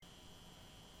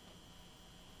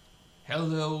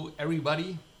Hello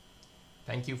everybody,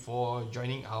 thank you for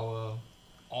joining our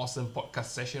awesome podcast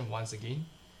session once again,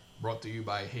 brought to you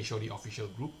by HOD Official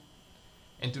Group.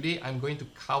 And today I'm going to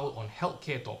cover on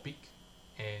healthcare topic,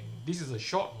 and this is a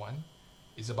short one.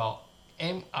 It's about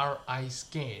MRI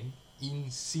scan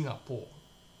in Singapore.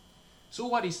 So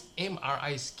what is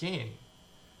MRI scan?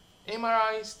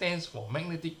 MRI stands for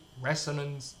magnetic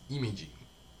resonance imaging.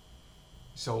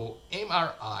 So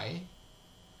MRI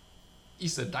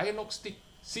is a diagnostic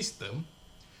system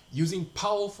using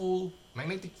powerful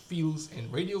magnetic fields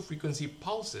and radio frequency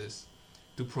pulses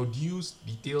to produce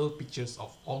detailed pictures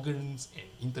of organs and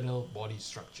internal body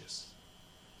structures.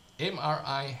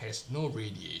 MRI has no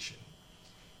radiation.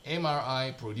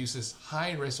 MRI produces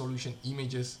high-resolution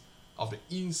images of the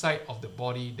inside of the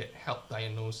body that help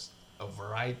diagnose a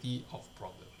variety of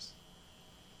problems.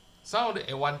 Some of the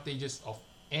advantages of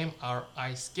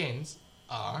MRI scans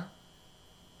are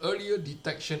earlier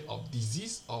detection of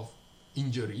disease or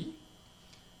injury,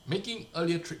 making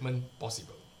earlier treatment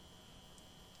possible.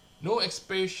 No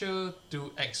exposure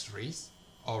to X-rays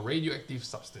or radioactive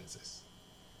substances.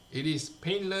 It is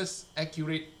painless,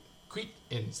 accurate, quick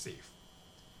and safe.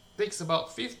 Takes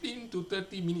about 15 to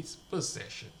 30 minutes per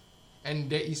session, and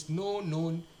there is no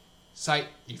known side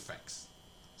effects.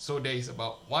 So there is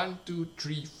about 5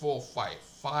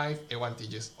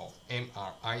 advantages of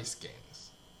MRI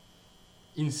scans.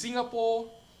 In Singapore,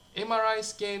 MRI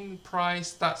scan price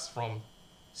starts from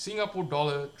Singapore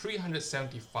dollar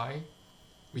 375,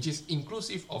 which is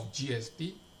inclusive of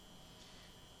GST.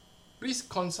 Please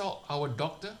consult our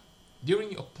doctor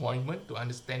during your appointment to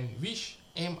understand which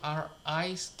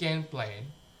MRI scan plan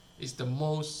is the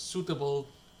most suitable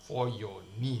for your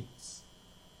needs.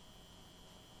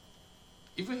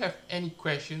 If you have any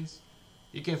questions,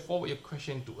 you can forward your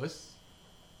question to us,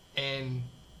 and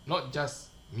not just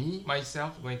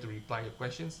myself going to reply your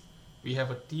questions. We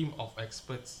have a team of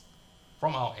experts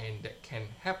from our end that can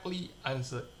happily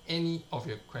answer any of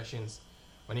your questions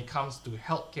when it comes to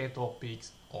healthcare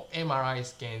topics or MRI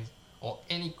scans or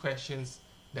any questions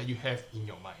that you have in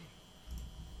your mind.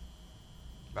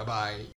 Bye bye.